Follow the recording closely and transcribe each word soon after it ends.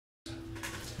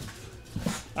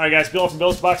All right, guys. Bill from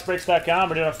BillsBoxBreaks.com.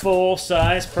 We're doing a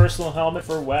full-size personal helmet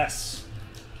for Wes.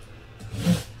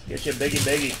 Let's get you a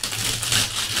biggie.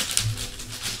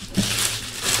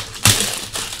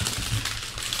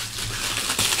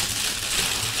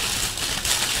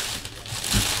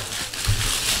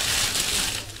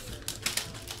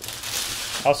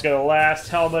 Also got the last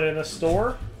helmet in the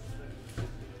store.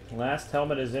 Last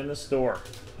helmet is in the store.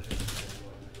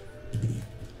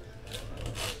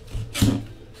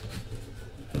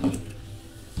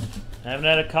 I haven't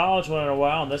had a college one in a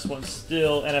while, and this one's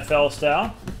still NFL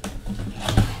style.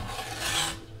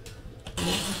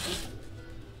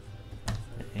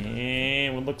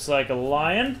 And it looks like a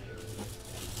lion.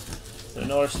 It's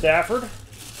another Stafford.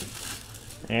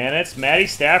 And it's Matty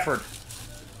Stafford.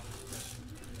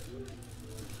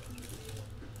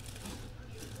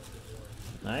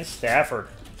 Nice Stafford.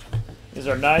 These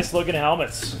are nice looking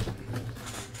helmets.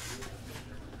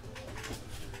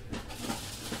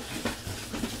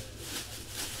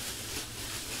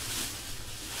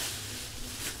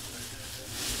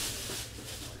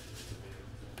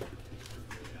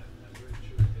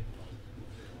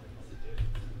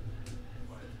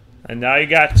 And now you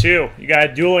got two. You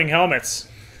got dueling helmets.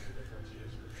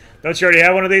 Don't you already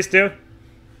have one of these too?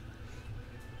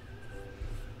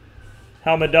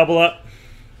 Helmet double up.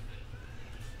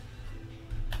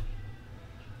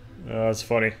 Oh, that's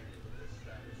funny.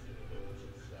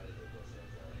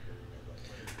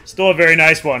 Still a very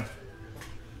nice one.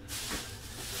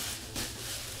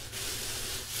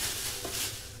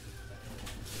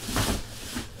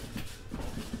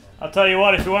 I'll tell you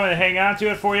what, if you want me to hang on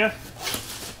to it for you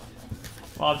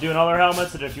while I'm doing other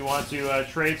helmets, and if you want to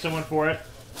trade someone for it,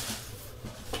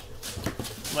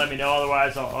 let me know.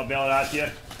 Otherwise, I'll bail it out to you.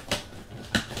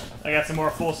 I got some more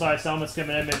full-size helmets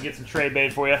coming in. Maybe get some trade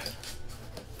bait for you.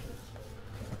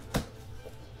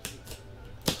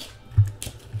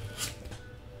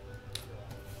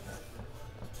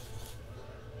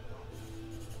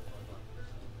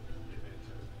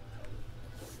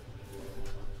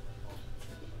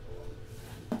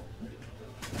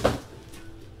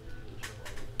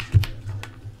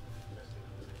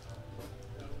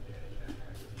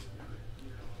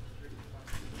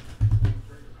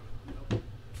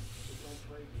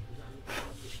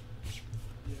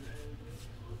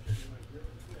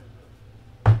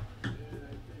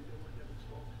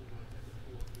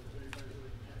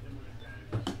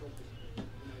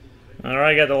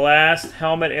 Alright, got the last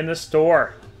helmet in the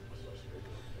store.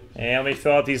 And let me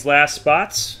fill out these last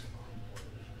spots.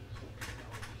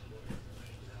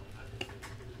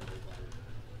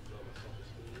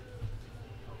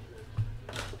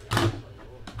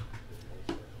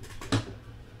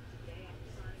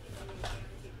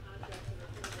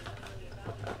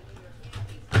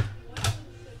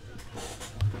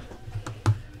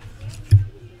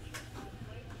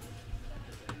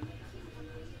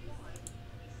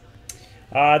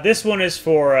 This one is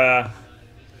for,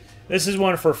 this is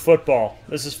one for football.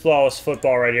 This is Flawless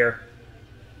Football right here.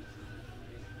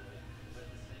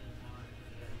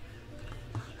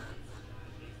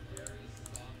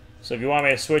 So if you want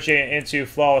me to switch it into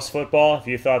Flawless Football, if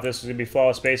you thought this was going to be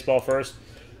Flawless Baseball first,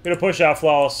 I'm going to push out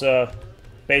Flawless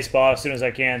Baseball as soon as I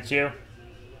can too.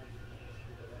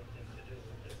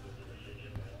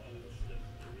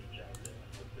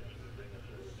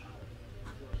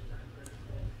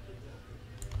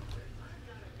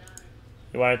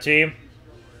 You want a team?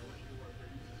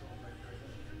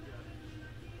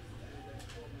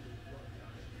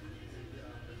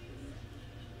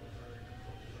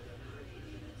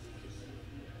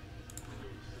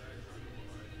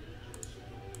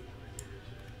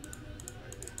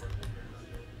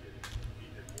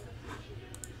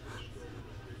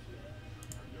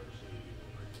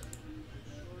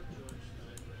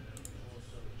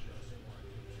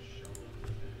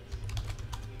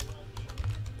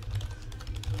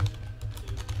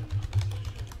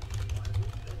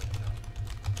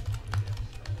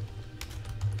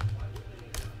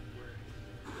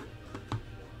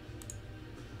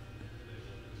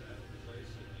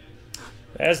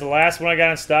 That's the last one I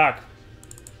got in stock.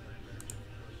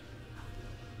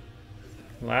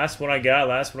 Last one I got.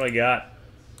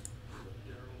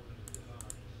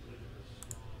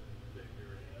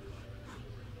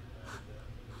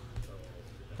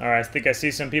 Alright, I think I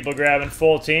see some people grabbing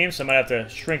full teams, so I might have to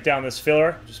shrink down this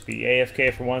filler. Just be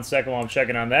AFK for 1 second while I'm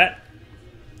checking on that.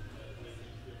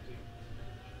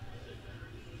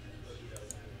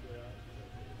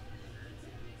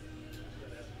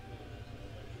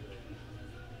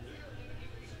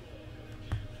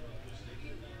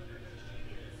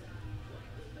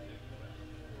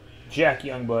 Jack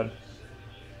Youngblood.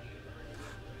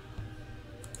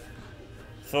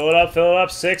 Fill it up, fill it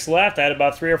up. 6 left. I had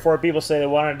about 3 or 4 people say they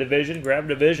wanted a division. Grab a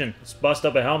division. Let's bust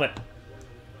up a helmet.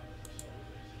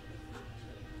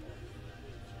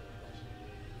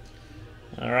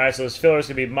 Alright, so this filler's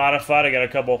going to be modified. I got a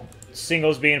couple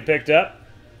singles being picked up.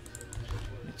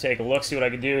 Let me take a look, see what I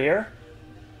can do here.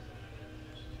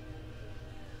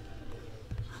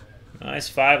 Nice.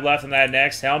 5 left on that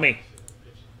next. Helmy.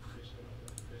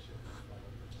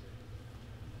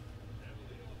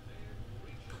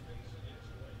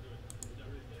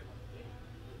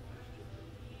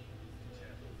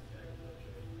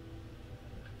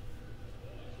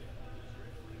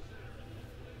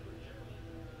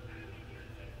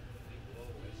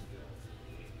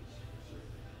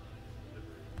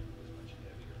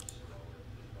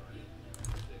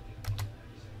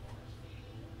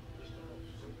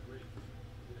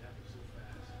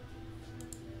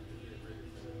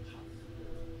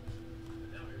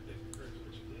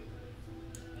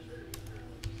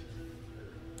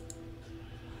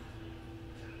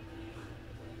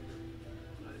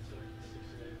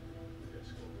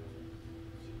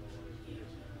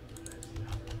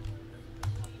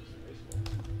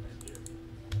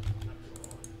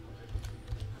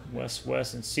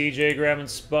 West and CJ grabbing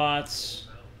spots.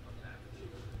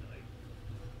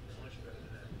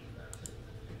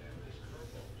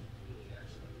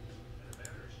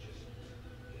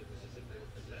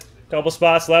 Couple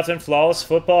spots left in Flawless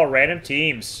Football. Random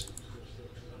teams.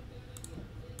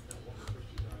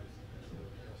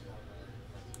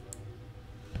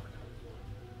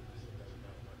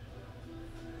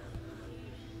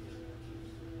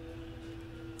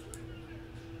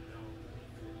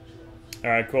 All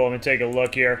right, cool. Let me take a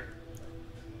look here.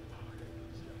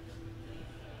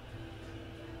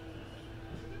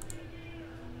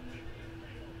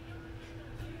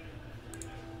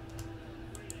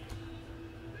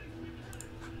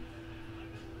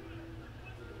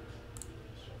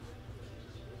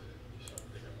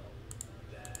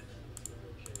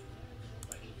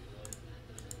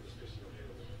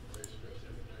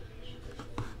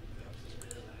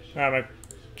 All right, I'm going to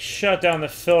shut down the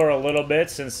filler a little bit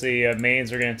since the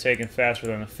mains are going to take in faster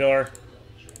than the filler.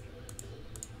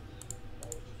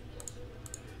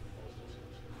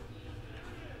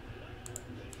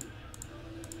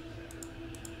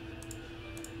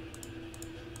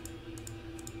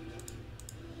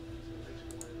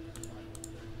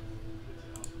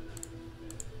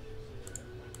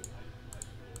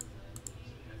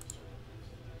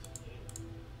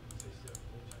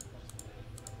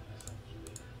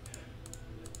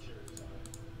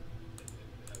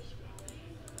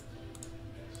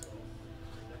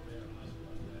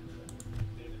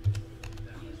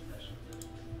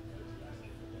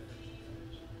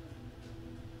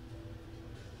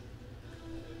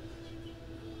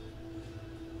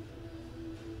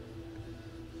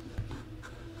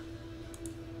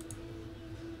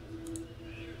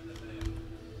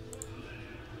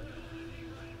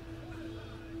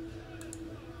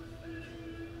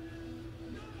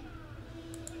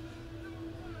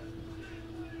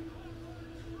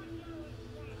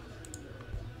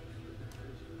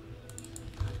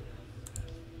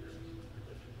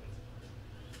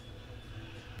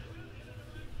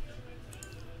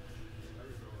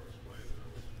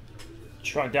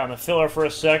 Shrunk down the filler for a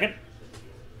second.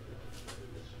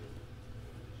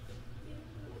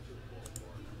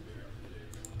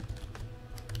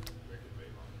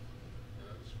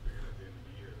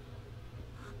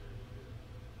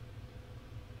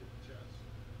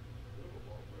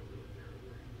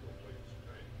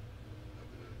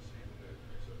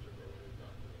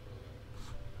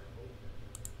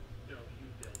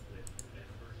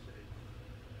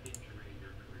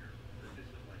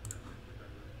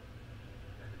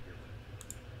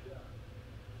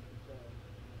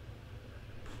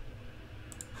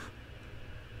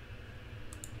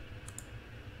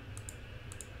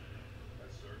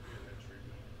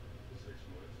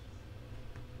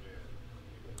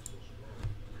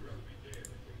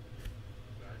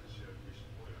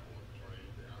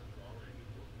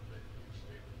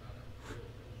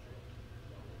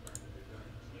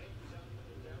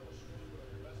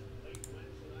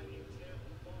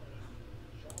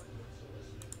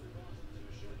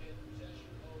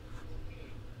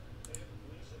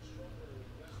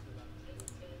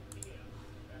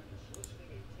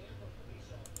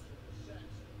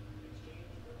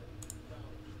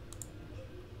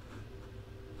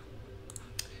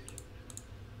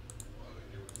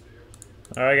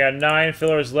 All right, got 9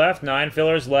 fillers left. 9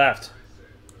 fillers left.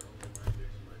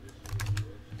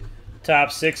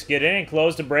 Top 6 get in and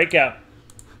close the breakout.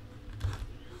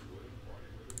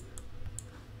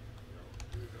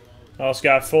 Also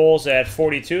got fulls at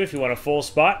 42 if you want a full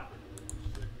spot.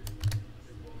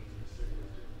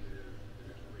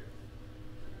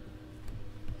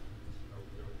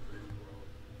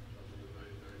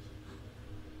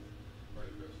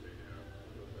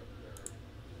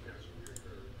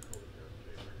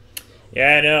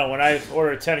 Yeah, I know. When I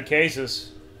ordered 10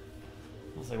 cases,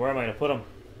 I was like, where am I going to put them?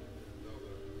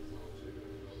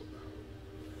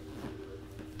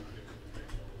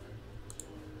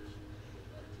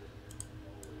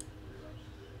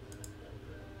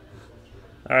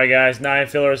 All right, guys, 9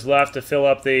 fillers left to fill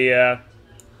up the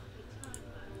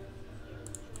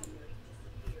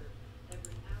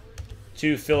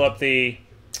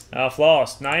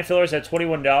flawless. 9 fillers at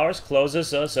 $21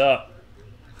 closes us up.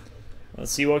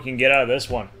 Let's see what we can get out of this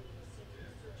one.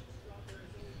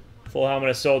 Full helmet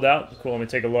is sold out. Cool, let me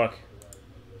take a look.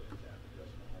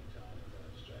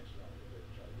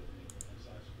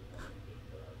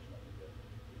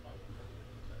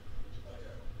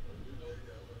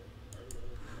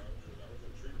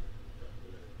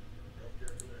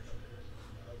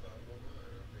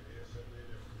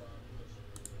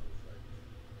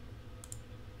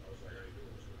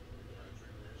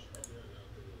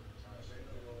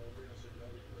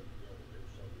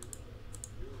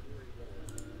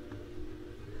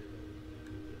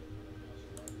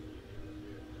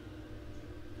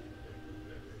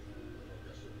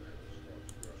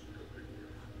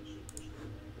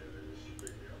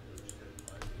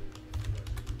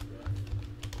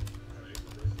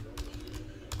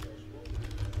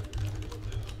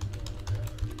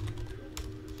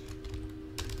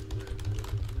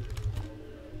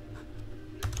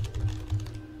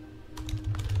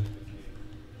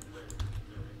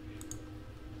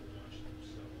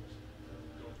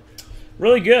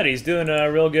 Really good. He's doing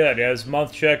real good. He had his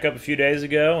month checkup a few days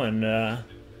ago, and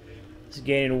he's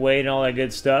gaining weight and all that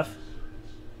good stuff.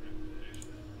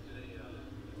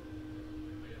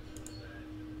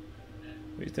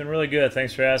 He's doing really good.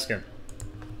 Thanks for asking.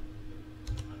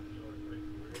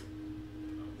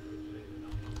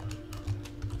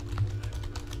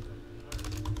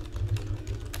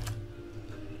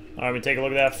 All right, we take a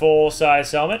look at that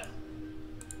full-size helmet.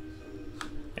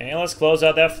 And let's close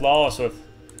out that flawless with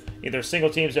either single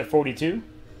teams at 42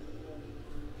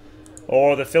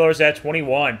 or the fillers at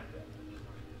 21.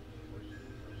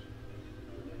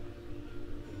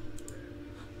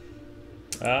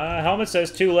 Helmet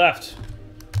says 2 left.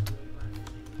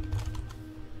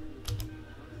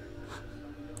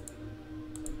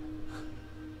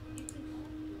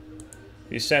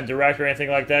 If you send direct or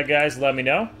anything like that, guys, let me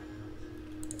know.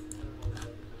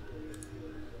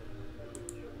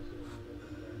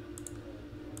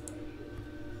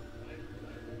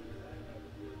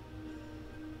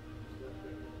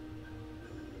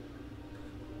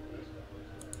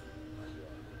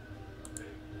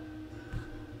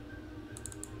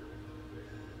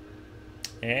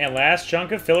 And last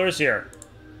chunk of fillers here.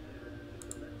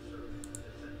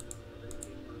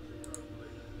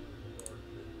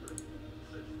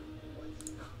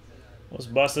 Let's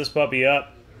bust this puppy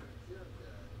up.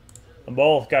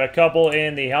 Both got a couple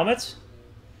in the helmets.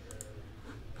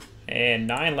 And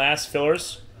 9 last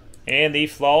fillers. And the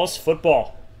flawless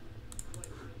football.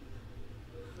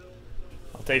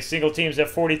 I'll take single teams at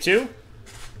 42.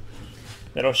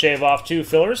 That'll shave off 2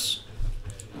 fillers.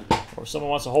 Or if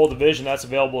someone wants a whole division, that's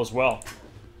available as well.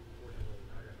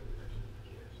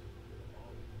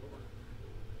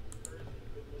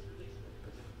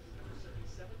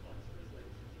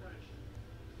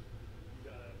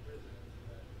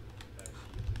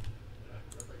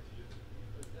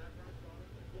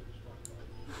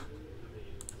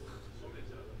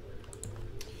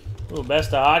 Ooh,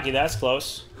 best of hockey, that's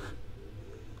close.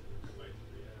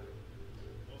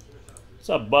 What's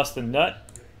up, Bustin' Nut?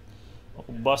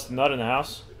 Bustin' Nut in the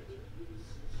house.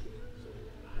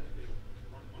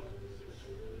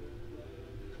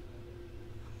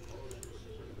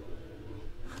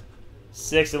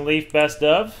 Six and Leaf best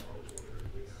of.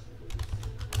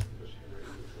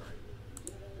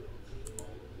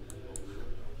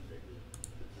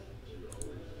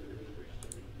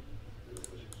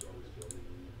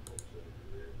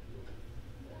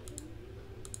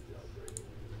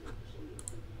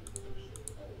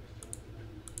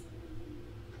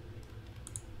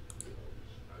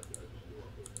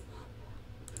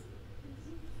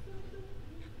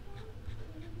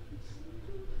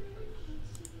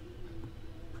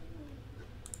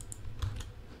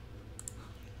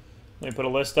 Let me put a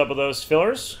list up of those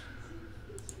fillers.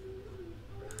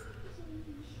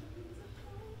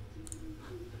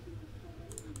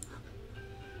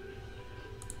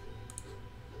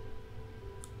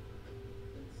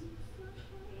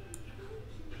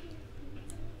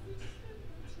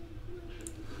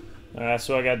 That's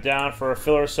what I got down for a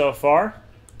filler so far.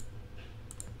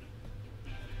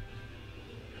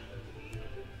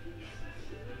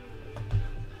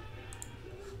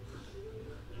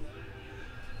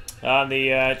 On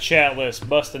the chat list,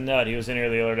 Bust a Nut. He was in here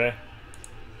the other day.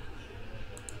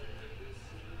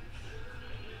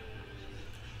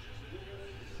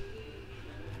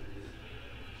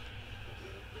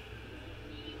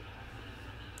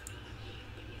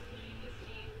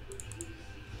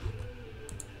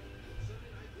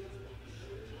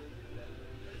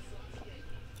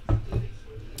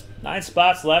 Nine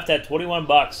spots left at 21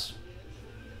 bucks.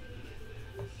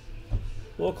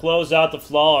 We'll close out the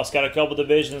Flawless. Got a couple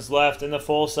divisions left in the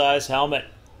full-size helmet.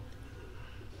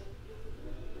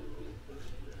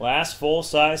 Last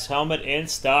full-size helmet in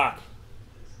stock.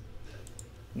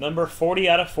 Number 40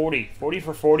 out of 40. 40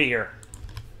 for 40 here.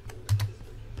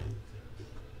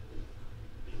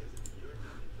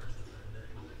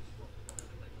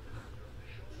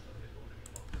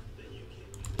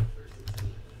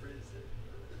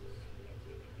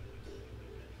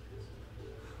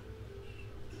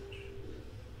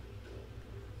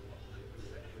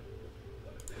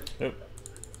 Oop.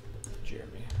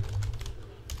 Jeremy.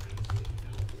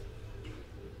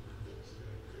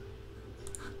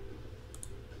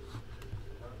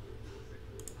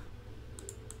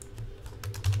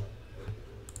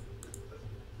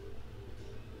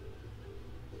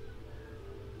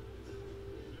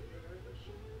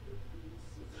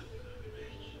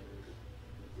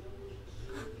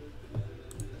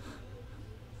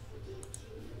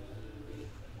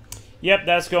 Yep,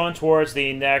 that's going towards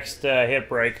the next hit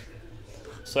break.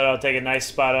 So I'll take a nice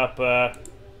spot up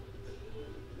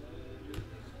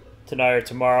tonight or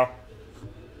tomorrow.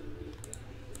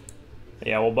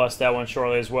 Yeah, we'll bust that one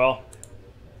shortly as well.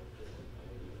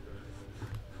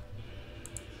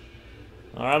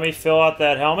 All right, let me fill out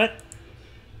that helmet.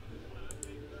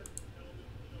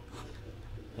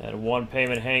 And one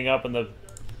payment hang up in the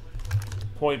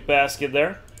point basket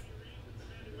there.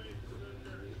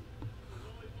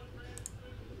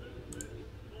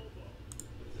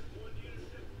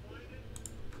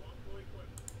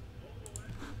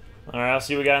 All right, I'll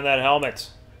see what we got in that helmet.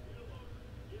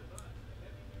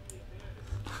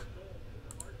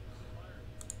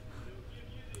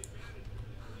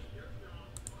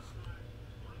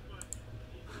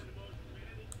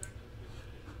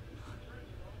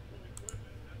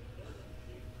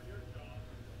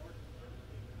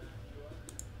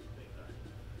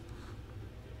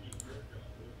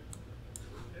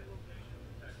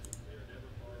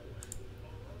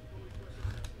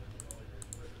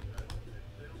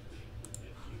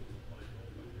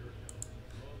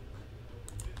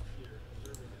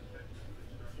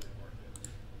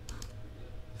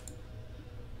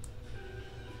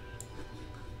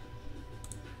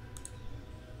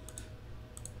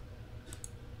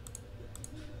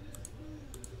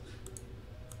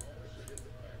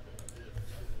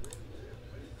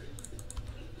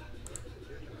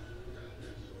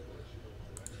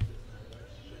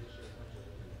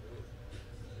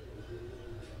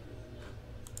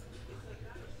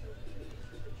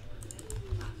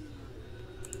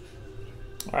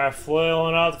 All right,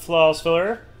 flailing out the Flawless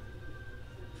filler.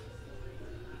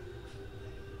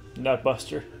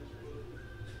 Nutbuster.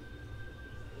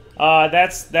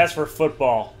 That's for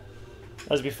football. That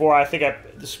was before. I think I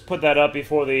just put that up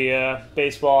before the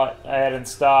baseball I had in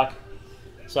stock.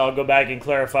 So I'll go back and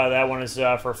clarify that one is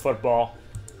for football.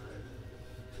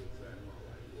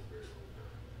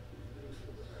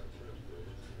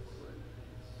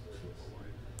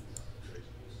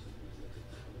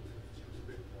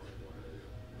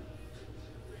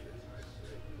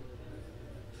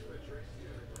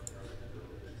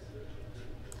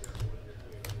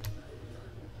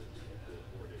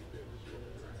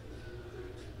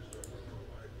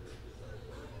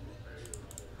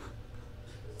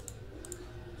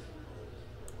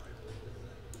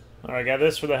 All right, got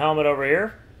this for the helmet over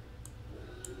here.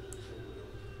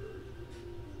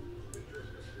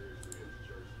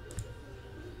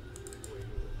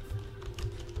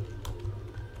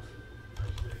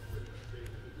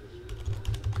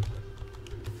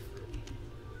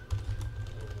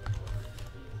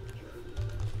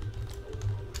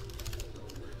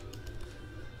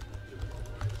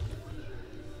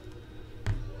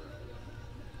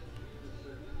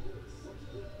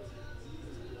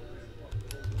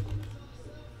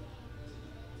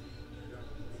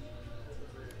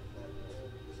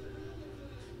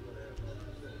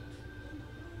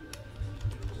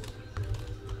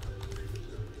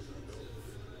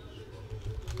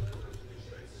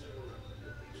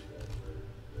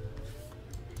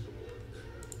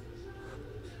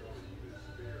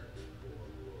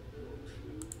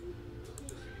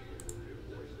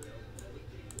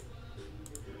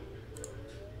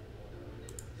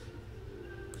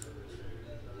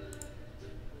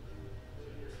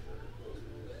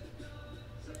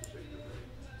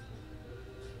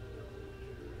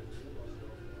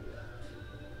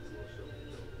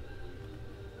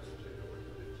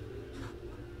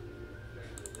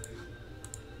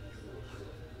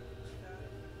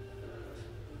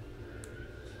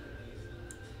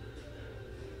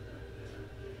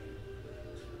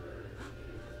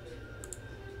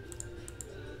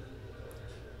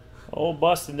 Old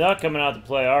Busted Nut coming out to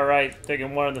play. All right,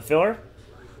 taking one in the filler.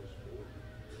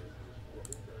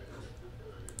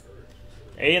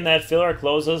 8 in that filler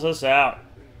closes us out.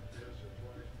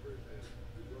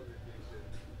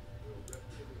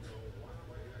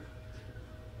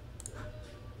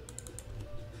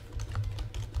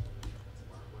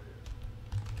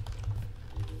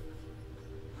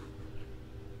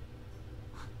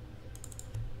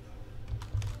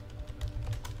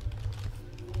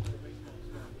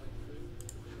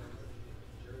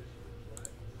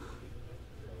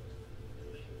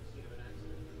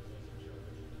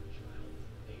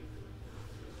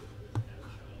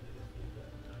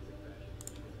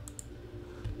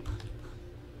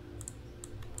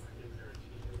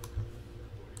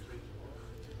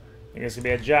 I think it's going to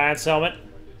be a Giants helmet.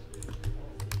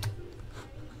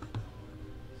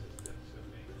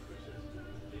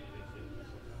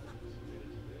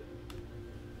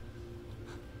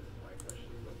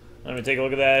 Let me take a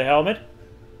look at that helmet.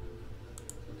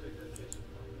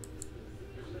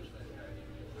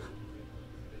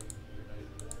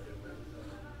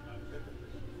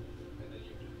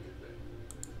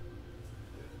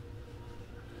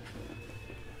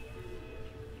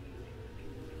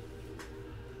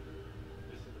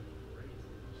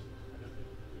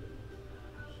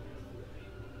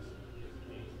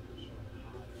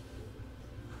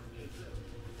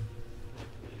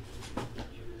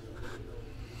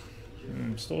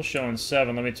 Still showing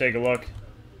 7. Let me take a look.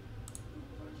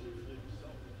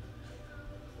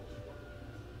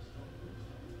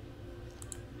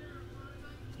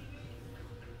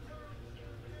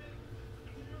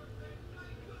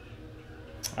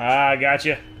 Ah,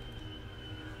 gotcha.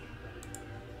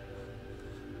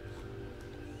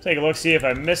 Take a look, see if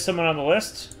I missed someone on the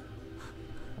list.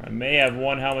 I may have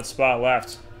one helmet spot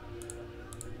left.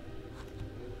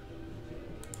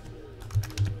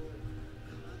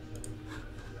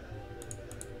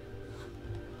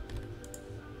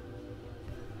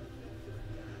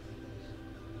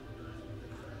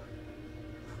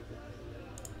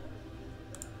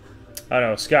 Oh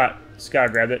no, Scott.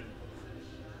 Scott grabbed it.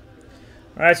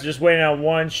 Alright, so just waiting on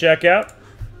one checkout.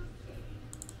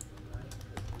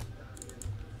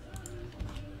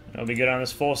 I'll be good on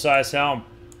this full-size helm.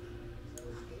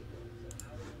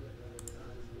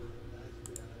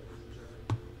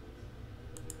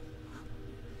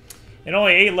 And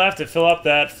only 8 left to fill up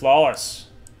that flawless.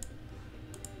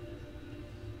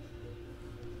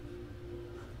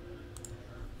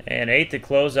 And 8 to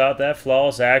close out that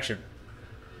flawless action.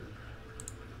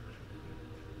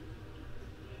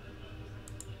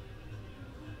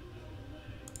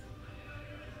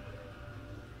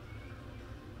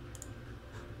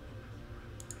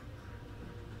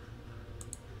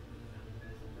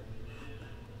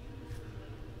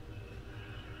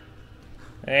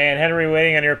 And Henry,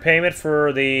 waiting on your payment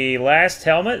for the last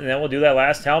helmet, and then we'll do that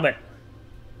last helmet.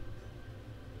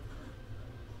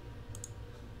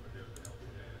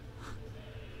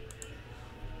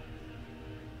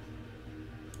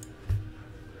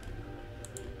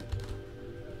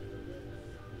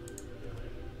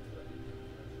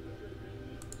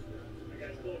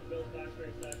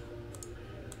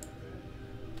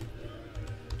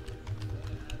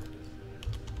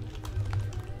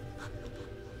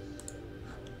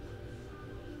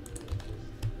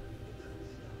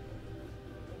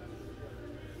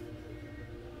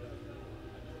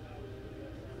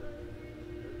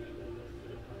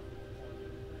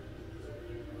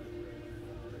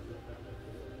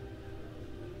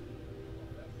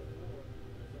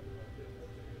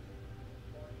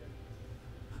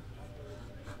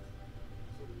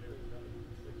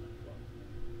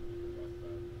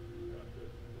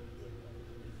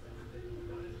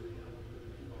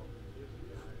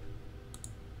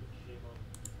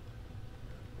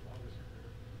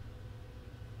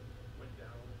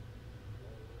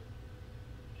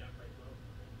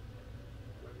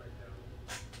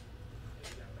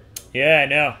 Yeah, I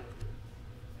know.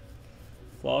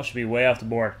 Flawless should be way off the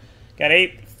board. Got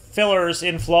 8 fillers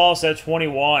in Flawless at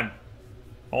 21.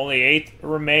 Only 8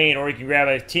 remain, or you can grab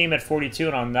a team at 42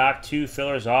 and I'll knock 2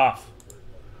 fillers off.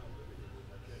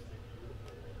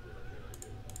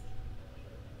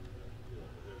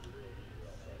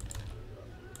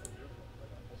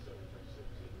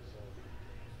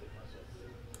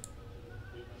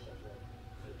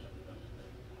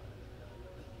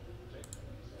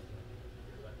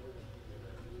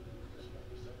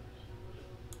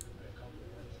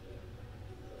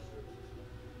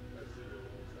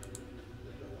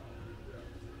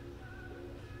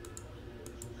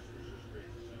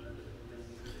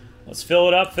 Let's fill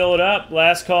it up, fill it up.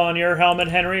 Last call on your helmet,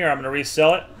 Henry, or I'm going to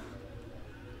resell it.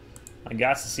 I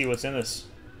got to see what's in this.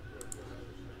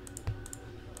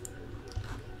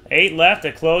 8 left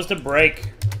to close the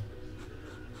break.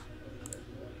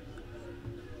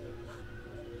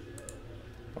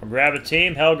 We'll grab a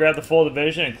team, Hell grab the full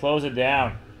division, and close it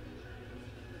down.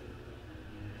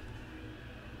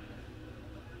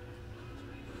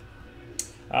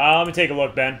 Let me take a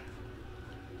look, Ben.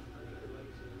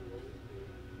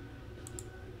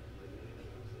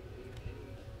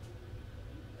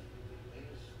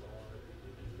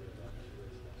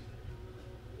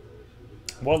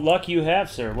 What luck you have,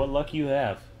 sir. What luck you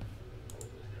have.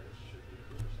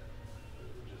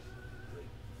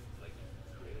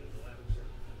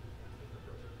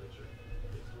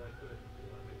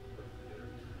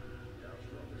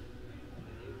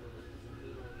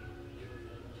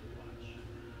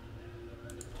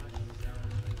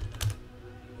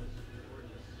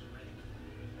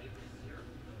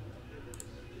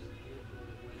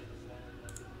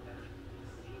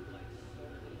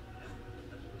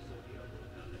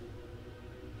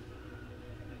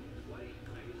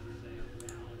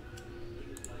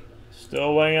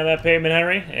 Still waiting on that payment,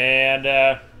 Henry.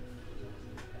 And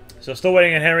so still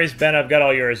waiting on Henry's. Ben, I've got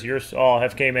all yours. Yours all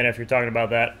have came in if you're talking about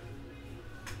that.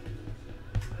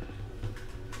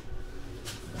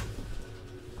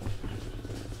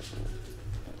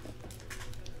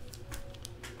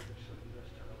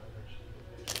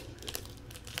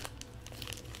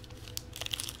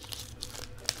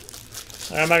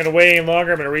 I'm not going to wait any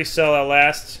longer. I'm going to resell that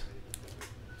last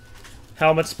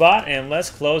helmet spot. And let's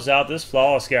close out this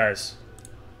flawless, guys.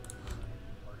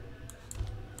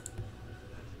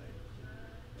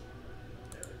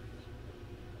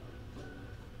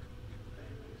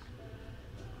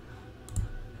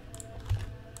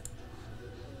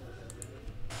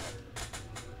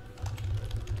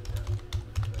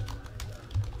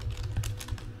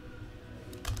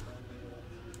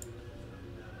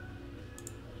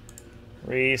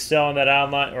 Reselling that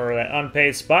online or that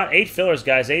unpaid spot. 8 fillers,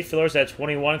 guys. 8 fillers at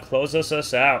 21 closes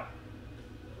us out.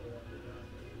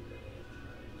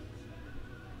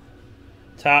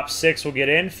 Top 6 will get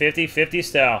in 50-50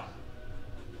 style.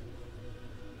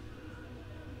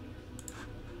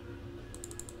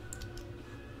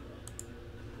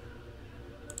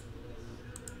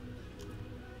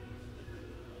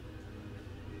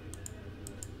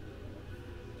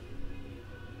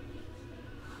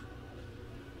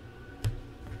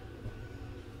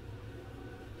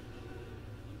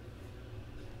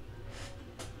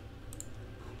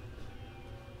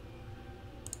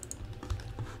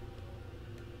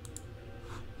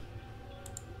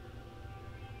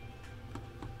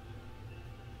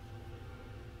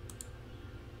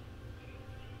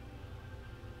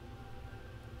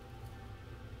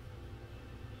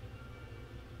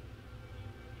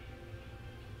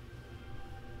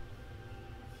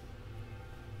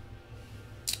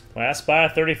 Last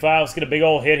spot, 35. Let's get a big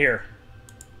old hit here.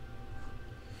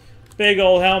 Big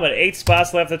old helmet. 8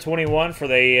 spots left at 21 for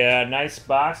the nice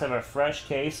box. I have a fresh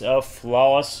case of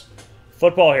flawless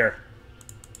football here.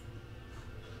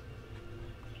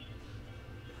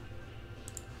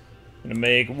 Gonna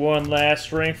make one last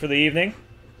string for the evening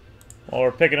while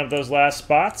we're picking up those last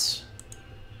spots.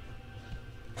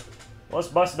 Let's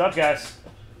bust it up, guys.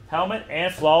 Helmet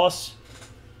and flawless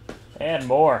and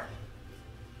more.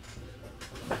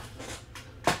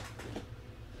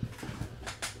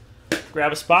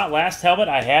 Grab a spot. Last helmet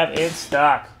I have in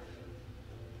stock.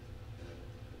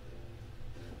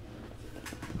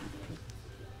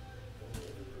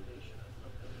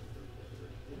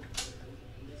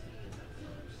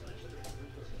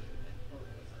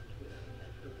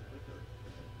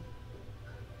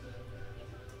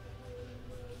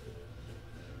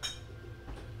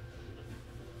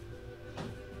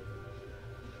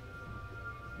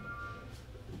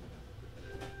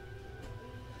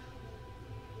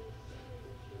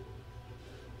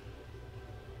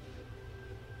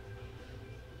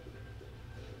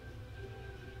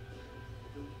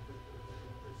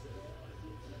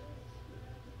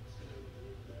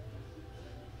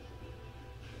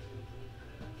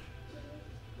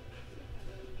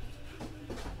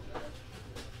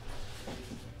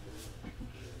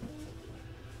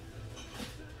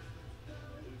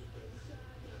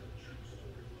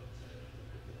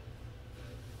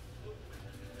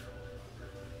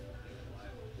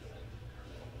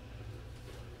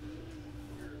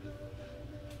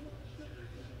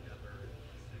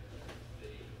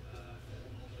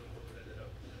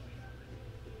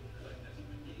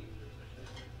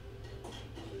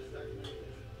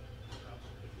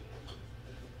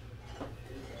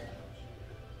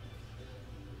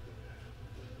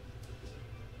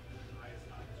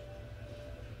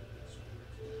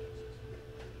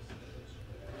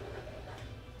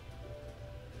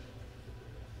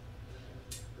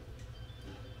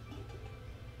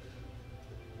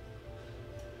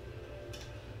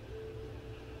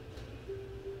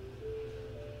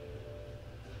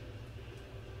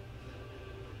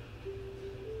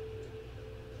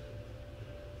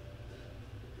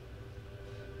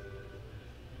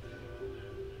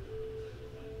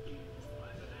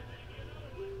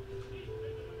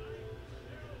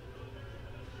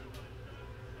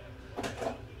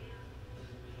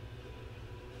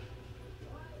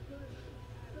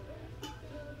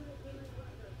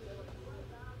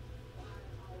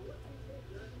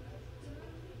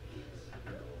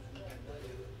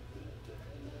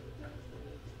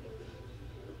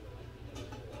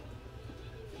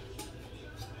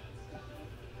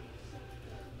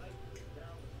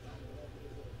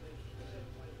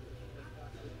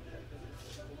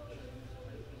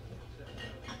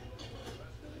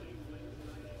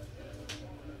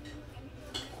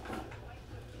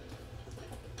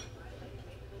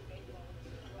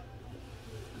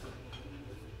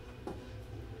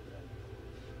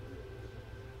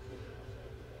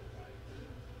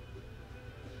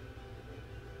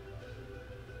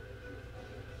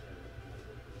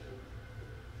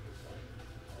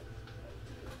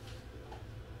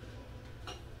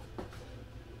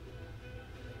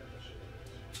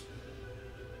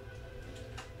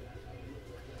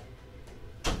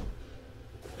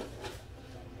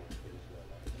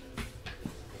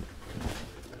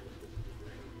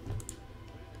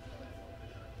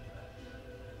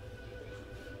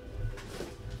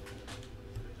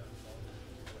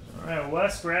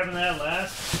 Wes grabbing that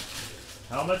last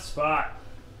helmet spot.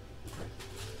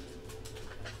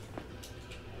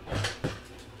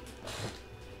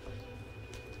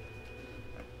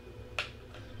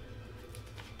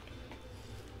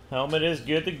 Helmet is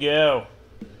good to go.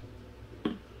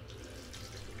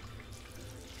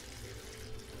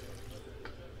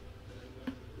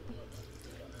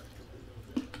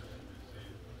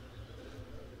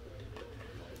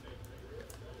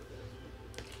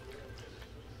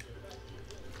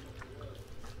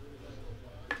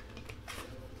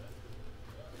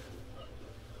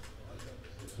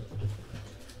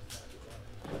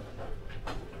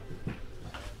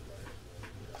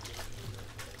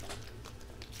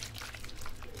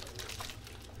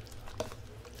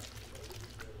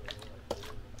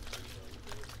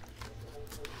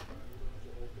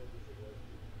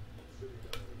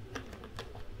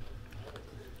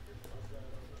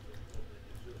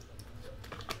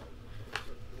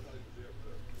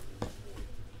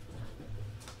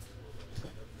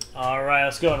 All right,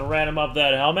 let's go and random up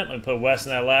that helmet. Let me put Wes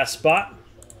in that last spot.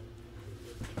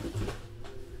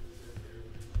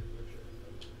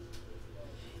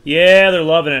 Yeah, they're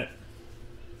loving it.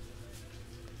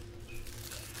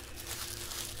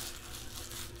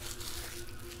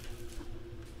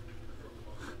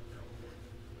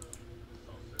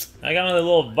 I got another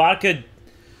little vodka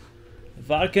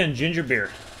and ginger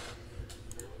beer.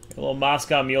 A little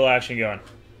Moscow Mule action going.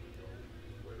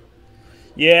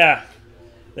 Yeah.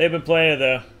 They've been playing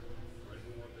though.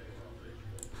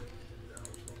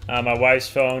 My wife's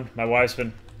phone. My wife's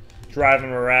been driving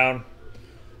them around,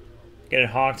 getting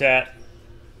honked at.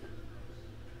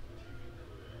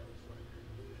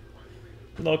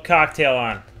 A little cocktail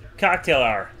on. Cocktail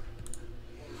hour.